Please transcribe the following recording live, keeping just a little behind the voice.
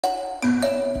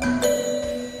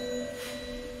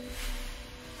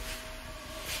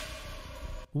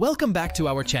Welcome back to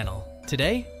our channel.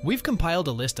 Today, we've compiled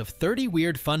a list of 30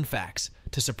 weird fun facts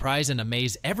to surprise and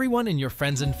amaze everyone in your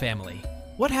friends and family.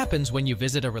 What happens when you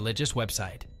visit a religious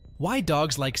website? Why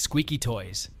dogs like squeaky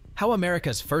toys? How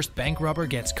America's first bank robber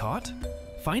gets caught?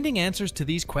 Finding answers to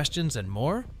these questions and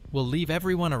more will leave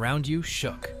everyone around you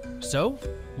shook. So,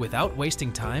 without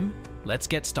wasting time, let's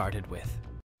get started with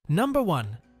Number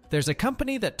 1. There's a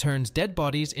company that turns dead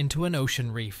bodies into an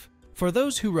ocean reef. For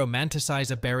those who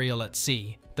romanticize a burial at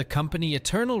sea, the company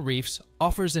Eternal Reefs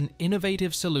offers an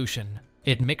innovative solution.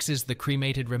 It mixes the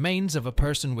cremated remains of a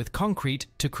person with concrete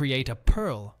to create a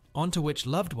pearl onto which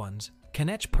loved ones can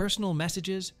etch personal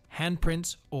messages,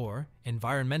 handprints, or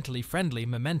environmentally friendly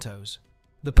mementos.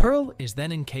 The pearl is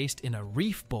then encased in a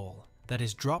reef ball that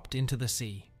is dropped into the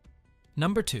sea.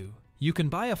 Number 2. You can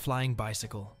buy a flying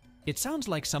bicycle. It sounds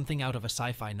like something out of a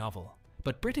sci-fi novel,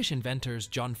 but British inventors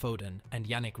John Foden and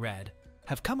Yannick Red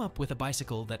have come up with a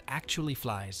bicycle that actually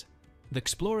flies. The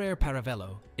Explorer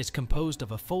Paravello is composed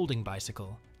of a folding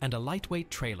bicycle and a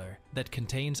lightweight trailer that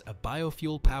contains a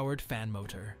biofuel-powered fan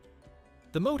motor.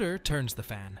 The motor turns the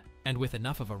fan, and with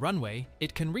enough of a runway,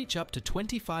 it can reach up to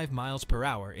 25 miles per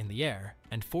hour in the air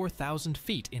and 4,000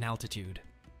 feet in altitude.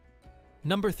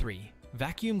 Number 3.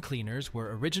 Vacuum cleaners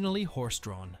were originally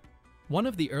horse-drawn. One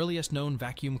of the earliest known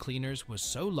vacuum cleaners was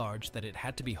so large that it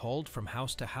had to be hauled from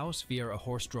house to house via a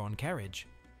horse-drawn carriage.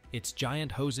 Its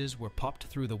giant hoses were popped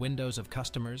through the windows of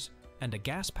customers, and a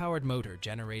gas-powered motor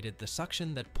generated the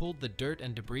suction that pulled the dirt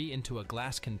and debris into a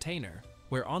glass container,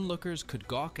 where onlookers could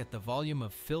gawk at the volume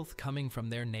of filth coming from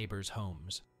their neighbors'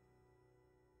 homes.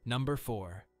 Number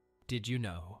 4. Did you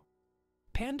know?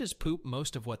 Pandas poop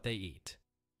most of what they eat.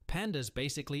 Pandas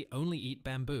basically only eat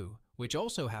bamboo, which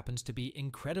also happens to be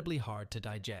incredibly hard to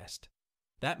digest.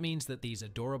 That means that these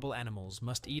adorable animals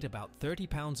must eat about 30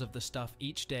 pounds of the stuff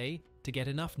each day to get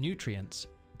enough nutrients,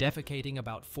 defecating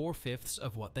about 4/5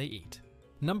 of what they eat.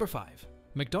 Number 5.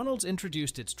 McDonald's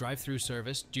introduced its drive-thru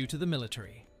service due to the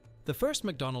military. The first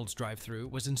McDonald's drive-thru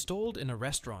was installed in a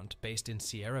restaurant based in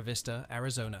Sierra Vista,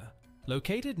 Arizona,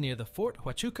 located near the Fort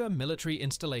Huachuca military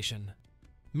installation.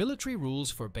 Military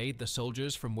rules forbade the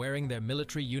soldiers from wearing their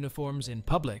military uniforms in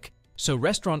public, so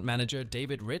restaurant manager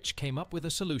David Rich came up with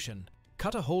a solution: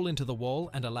 cut a hole into the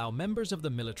wall and allow members of the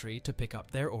military to pick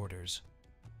up their orders.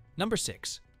 Number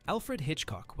 6. Alfred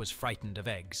Hitchcock was frightened of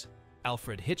eggs.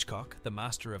 Alfred Hitchcock, the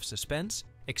master of suspense,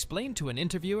 explained to an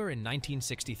interviewer in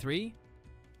 1963,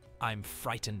 "I'm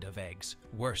frightened of eggs,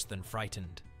 worse than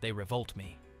frightened. They revolt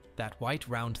me. That white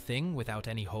round thing without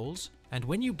any holes, and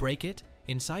when you break it,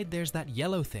 inside there's that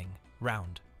yellow thing,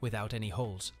 round, without any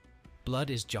holes.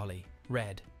 Blood is jolly,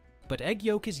 red. But egg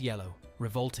yolk is yellow,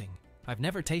 revolting. I've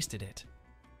never tasted it."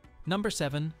 Number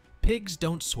 7. Pigs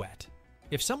don't sweat.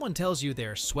 If someone tells you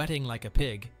they're sweating like a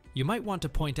pig, you might want to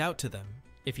point out to them,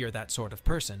 if you're that sort of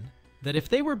person, that if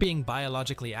they were being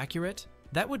biologically accurate,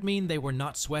 that would mean they were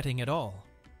not sweating at all.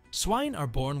 Swine are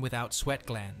born without sweat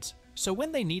glands, so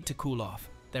when they need to cool off,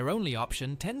 their only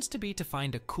option tends to be to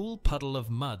find a cool puddle of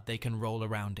mud they can roll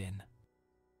around in.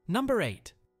 Number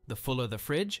 8. The fuller the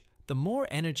fridge, the more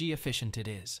energy efficient it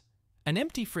is. An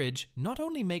empty fridge not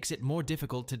only makes it more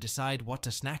difficult to decide what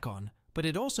to snack on, but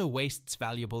it also wastes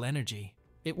valuable energy.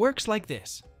 It works like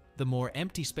this. The more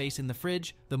empty space in the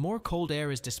fridge, the more cold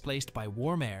air is displaced by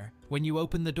warm air when you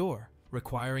open the door,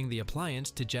 requiring the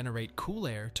appliance to generate cool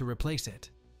air to replace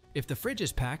it. If the fridge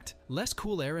is packed, less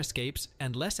cool air escapes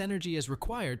and less energy is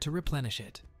required to replenish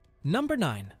it. Number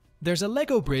 9. There's a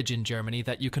Lego bridge in Germany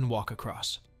that you can walk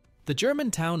across. The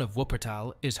German town of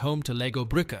Wuppertal is home to Lego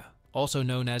Brücke, also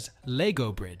known as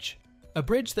Lego Bridge, a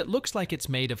bridge that looks like it's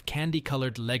made of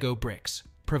candy-colored Lego bricks,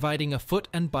 providing a foot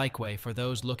and bikeway for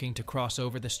those looking to cross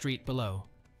over the street below.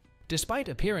 Despite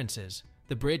appearances,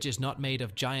 the bridge is not made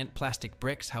of giant plastic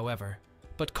bricks, however,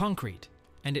 but concrete,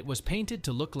 and it was painted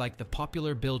to look like the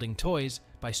popular building toys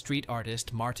by street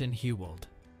artist Martin Hewald.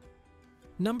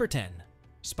 Number 10.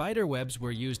 Spider webs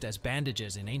were used as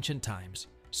bandages in ancient times,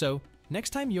 so next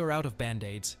time you're out of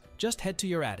band-aids, just head to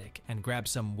your attic and grab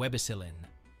some webicillin.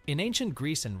 In ancient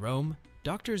Greece and Rome,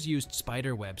 doctors used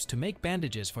spider webs to make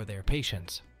bandages for their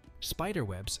patients. Spider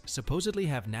webs supposedly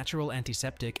have natural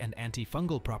antiseptic and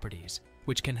antifungal properties,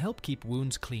 which can help keep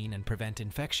wounds clean and prevent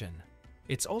infection.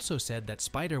 It's also said that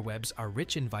spider webs are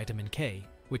rich in vitamin K,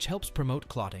 which helps promote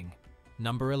clotting.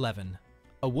 Number 11.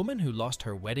 A woman who lost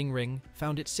her wedding ring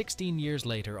found it 16 years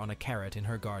later on a carrot in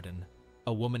her garden.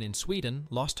 A woman in Sweden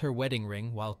lost her wedding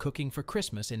ring while cooking for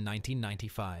Christmas in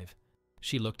 1995.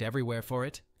 She looked everywhere for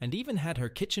it and even had her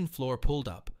kitchen floor pulled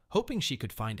up, hoping she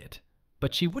could find it.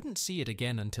 But she wouldn't see it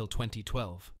again until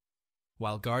 2012.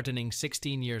 While gardening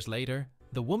 16 years later,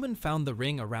 The woman found the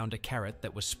ring around a carrot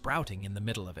that was sprouting in the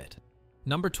middle of it.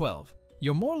 Number 12.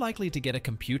 You're more likely to get a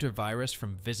computer virus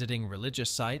from visiting religious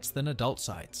sites than adult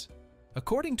sites.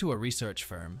 According to a research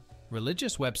firm,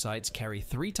 religious websites carry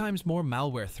 3 times more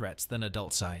malware threats than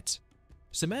adult sites.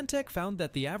 Symantec found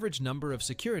that the average number of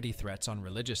security threats on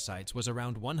religious sites was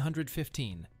around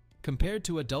 115, compared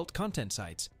to adult content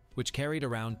sites, which carried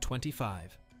around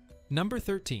 25. Number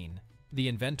 13. The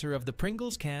inventor of the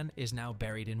Pringles can is now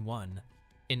buried in one.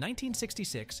 In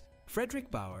 1966,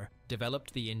 Frederick Bauer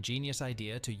developed the ingenious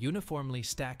idea to uniformly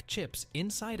stack chips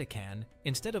inside a can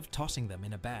instead of tossing them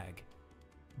in a bag.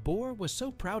 Bohr was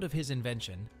so proud of his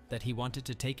invention that he wanted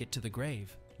to take it to the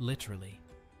grave, literally.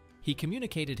 He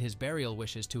communicated his burial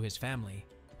wishes to his family,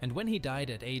 and when he died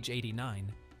at age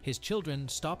 89, his children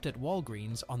stopped at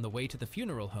Walgreens on the way to the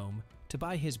funeral home to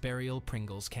buy his burial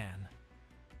Pringles can.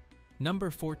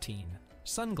 Number 14.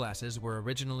 Sunglasses were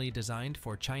originally designed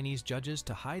for Chinese judges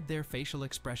to hide their facial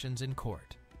expressions in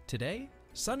court. Today,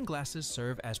 sunglasses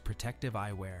serve as protective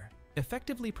eyewear,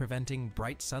 effectively preventing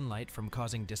bright sunlight from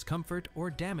causing discomfort or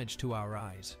damage to our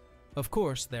eyes. Of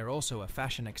course, they're also a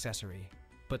fashion accessory,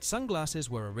 but sunglasses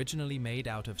were originally made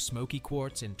out of smoky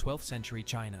quartz in 12th century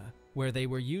China, where they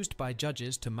were used by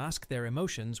judges to mask their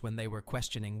emotions when they were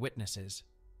questioning witnesses.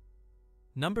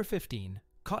 Number 15.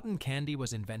 Cotton candy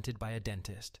was invented by a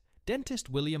dentist. Dentist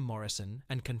William Morrison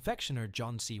and confectioner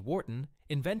John C. Wharton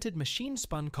invented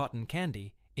machine-spun cotton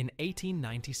candy in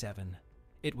 1897.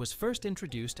 It was first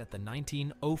introduced at the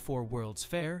 1904 World's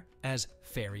Fair as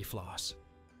fairy floss.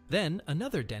 Then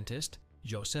another dentist,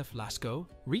 Joseph Lascaux,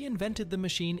 reinvented the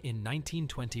machine in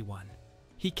 1921.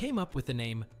 He came up with the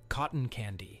name cotton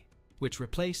candy, which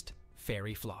replaced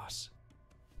fairy floss.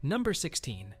 Number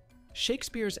 16.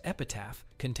 Shakespeare's epitaph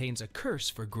contains a curse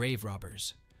for grave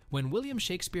robbers. When William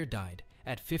Shakespeare died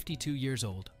at 52 years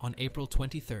old on April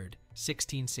 23,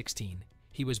 1616,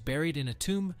 he was buried in a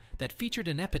tomb that featured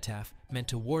an epitaph meant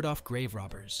to ward off grave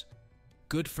robbers.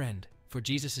 Good friend, for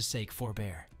Jesus' sake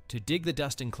forbear, to dig the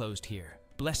dust enclosed here.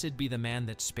 Blessed be the man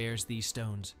that spares these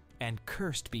stones, and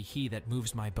cursed be he that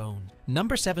moves my bone.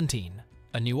 Number 17.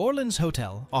 A New Orleans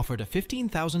hotel offered a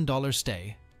 $15,000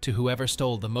 stay to whoever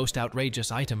stole the most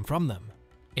outrageous item from them.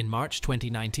 In March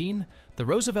 2019, the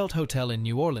Roosevelt Hotel in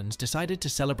New Orleans decided to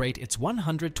celebrate its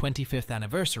 125th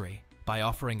anniversary by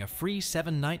offering a free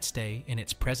 7-night stay in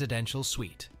its presidential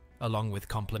suite, along with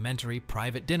complimentary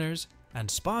private dinners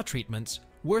and spa treatments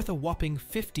worth a whopping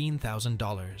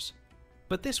 $15,000.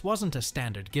 But this wasn't a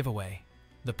standard giveaway.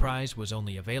 The prize was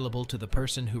only available to the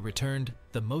person who returned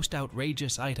the most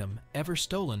outrageous item ever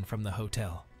stolen from the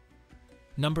hotel.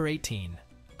 Number 18.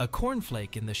 A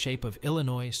cornflake in the shape of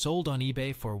Illinois sold on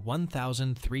eBay for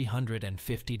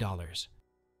 $1,350.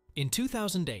 In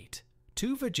 2008,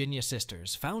 2 Virginia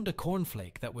sisters found a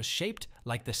cornflake that was shaped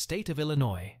like the state of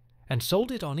Illinois and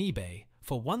sold it on eBay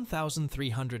for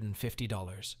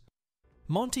 $1,350.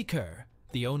 Monty Kerr,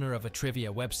 the owner of a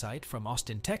trivia website from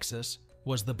Austin, Texas,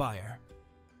 was the buyer.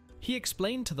 He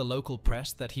explained to the local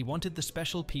press that he wanted the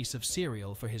special piece of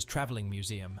cereal for his traveling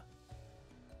museum.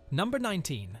 Number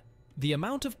 19. The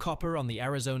amount of copper on the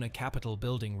Arizona Capitol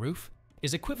building roof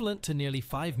is equivalent to nearly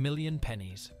 5 million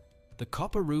pennies. The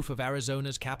copper roof of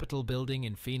Arizona's Capitol building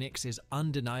in Phoenix is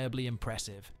undeniably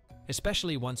impressive,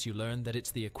 especially once you learn that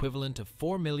it's the equivalent of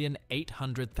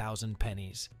 4,800,000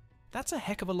 pennies. That's a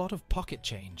heck of a lot of pocket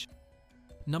change.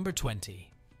 Number 20.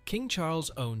 King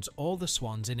Charles owns all the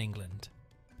swans in England.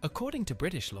 According to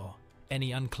British law,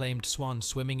 any unclaimed swan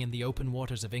swimming in the open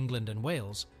waters of England and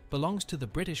Wales belongs to the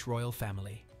British royal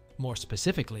family. More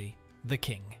specifically, the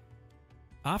King.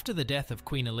 After the death of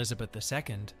Queen Elizabeth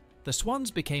II, the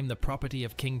swans became the property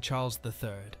of King Charles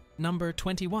III. Number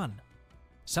 21.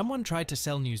 Someone tried to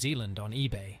sell New Zealand on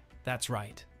eBay. That's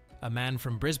right. A man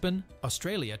from Brisbane,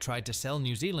 Australia tried to sell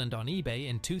New Zealand on eBay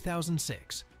in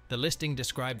 2006. The listing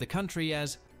described the country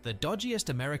as the dodgiest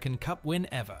American Cup win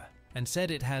ever and said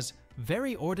it has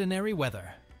very ordinary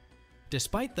weather.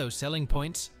 Despite those selling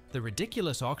points, the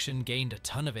ridiculous auction gained a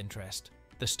ton of interest.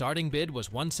 The starting bid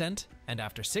was 1 cent, and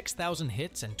after 6,000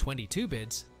 hits and 22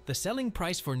 bids, the selling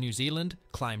price for New Zealand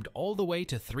climbed all the way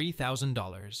to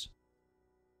 $3,000.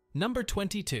 Number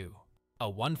 22.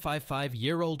 A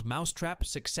 155-year-old mousetrap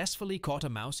successfully caught a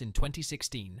mouse in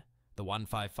 2016. The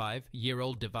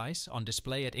 155-year-old device, on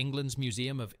display at England's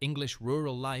Museum of English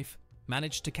Rural Life,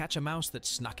 managed to catch a mouse that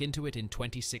snuck into it in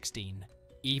 2016,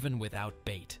 even without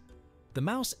bait. The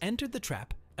mouse entered the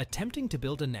trap, attempting to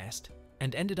build a nest,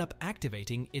 and ended up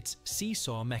activating its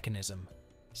seesaw mechanism.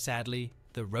 Sadly,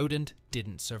 the rodent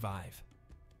didn't survive.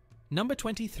 Number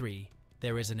 23.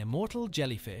 There is an immortal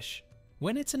jellyfish.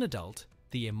 When it's an adult,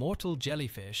 the immortal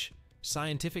jellyfish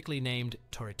scientifically named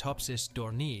Turritopsis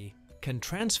dohrnii, can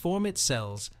transform its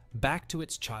cells back to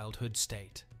its childhood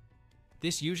state.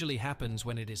 This usually happens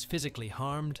when it is physically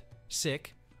harmed,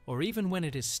 sick, or even when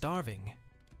it is starving.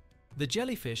 The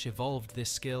jellyfish evolved this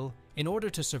skill in order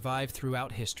to survive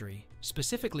throughout history,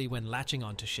 specifically when latching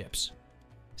onto ships.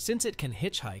 Since it can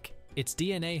hitchhike, its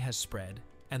DNA has spread,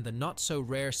 and the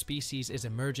not-so-rare species is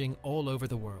emerging all over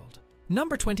the world.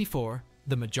 Number 24.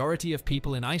 The majority of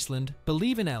people in Iceland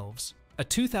believe in elves. A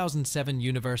 2007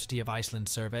 University of Iceland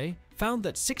survey found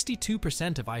that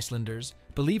 62% of Icelanders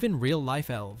believe in real-life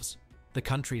elves. The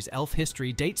country's elf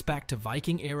history dates back to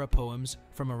Viking-era poems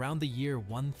from around the year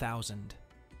 1000.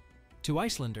 To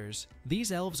Icelanders,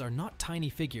 these elves are not tiny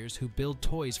figures who build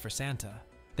toys for Santa.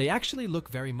 They actually look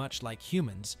very much like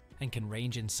humans and can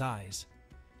range in size.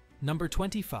 Number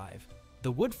 25.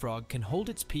 The wood frog can hold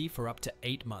its pee for up to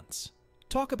 8 months.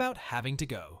 Talk about having to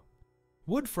go.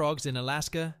 Wood frogs in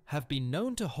Alaska have been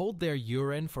known to hold their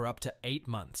urine for up to 8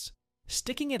 months,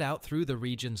 sticking it out through the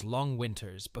region's long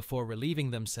winters before relieving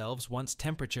themselves once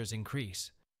temperatures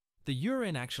increase. The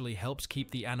urine actually helps keep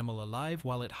the animal alive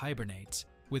while it hibernates,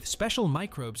 with special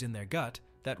microbes in their gut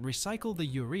that recycle the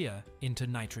urea into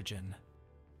nitrogen.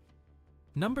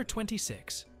 Number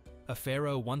 26. A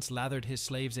pharaoh once lathered his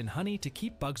slaves in honey to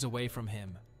keep bugs away from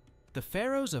him. The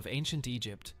pharaohs of ancient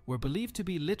Egypt were believed to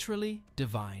be literally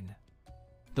divine.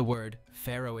 The word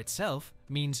pharaoh itself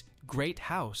means great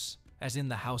house, as in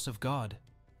the house of God.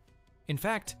 In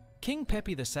fact, King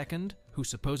Pepi II, who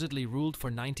supposedly ruled for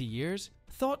 90 years,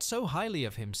 thought so highly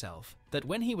of himself that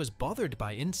when he was bothered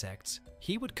by insects,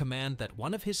 he would command that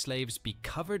one of his slaves be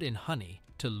covered in honey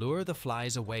to lure the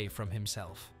flies away from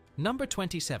himself. Number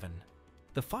 27.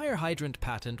 The fire hydrant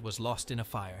patent was lost in a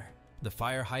fire. The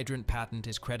fire hydrant patent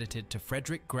is credited to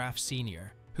Frederick Graff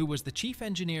Sr., who was the chief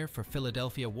engineer for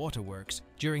Philadelphia Waterworks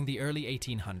during the early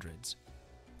 1800s.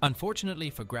 Unfortunately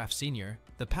for Graff Sr.,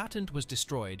 the patent was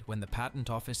destroyed when the patent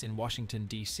office in Washington,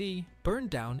 D.C. burned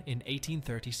down in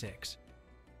 1836.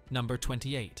 Number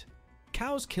 28.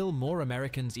 Cows kill more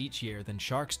Americans each year than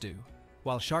sharks do.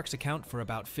 While sharks account for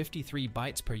about 53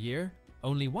 bites per year,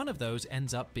 only one of those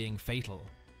ends up being fatal.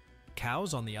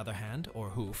 Cows, on the other hand, or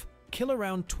hoof, kill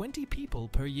around 20 people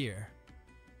per year.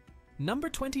 Number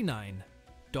 29.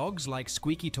 Dogs like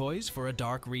squeaky toys for a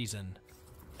dark reason.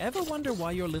 Ever wonder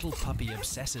why your little puppy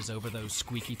obsesses over those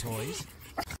squeaky toys?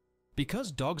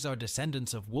 Because dogs are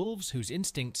descendants of wolves whose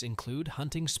instincts include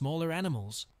hunting smaller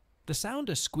animals. The sound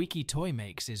a squeaky toy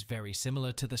makes is very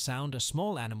similar to the sound a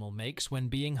small animal makes when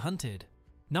being hunted.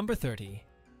 Number 30.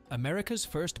 America's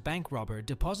first bank robber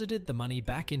deposited the money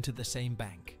back into the same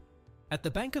bank. At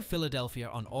the Bank of Philadelphia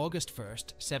on August 1,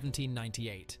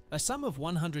 1798, a sum of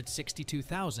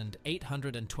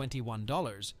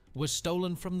 $162,821 was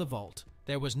stolen from the vault.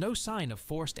 There was no sign of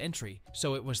forced entry,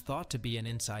 so it was thought to be an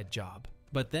inside job.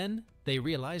 But then, they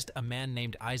realized a man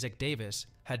named Isaac Davis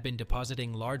had been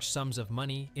depositing large sums of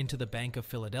money into the Bank of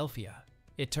Philadelphia.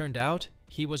 It turned out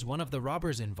he was one of the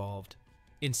robbers involved.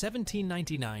 In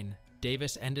 1799,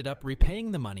 Davis ended up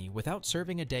repaying the money without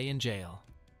serving a day in jail.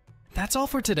 That's all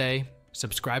for today.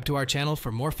 Subscribe to our channel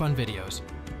for more fun videos.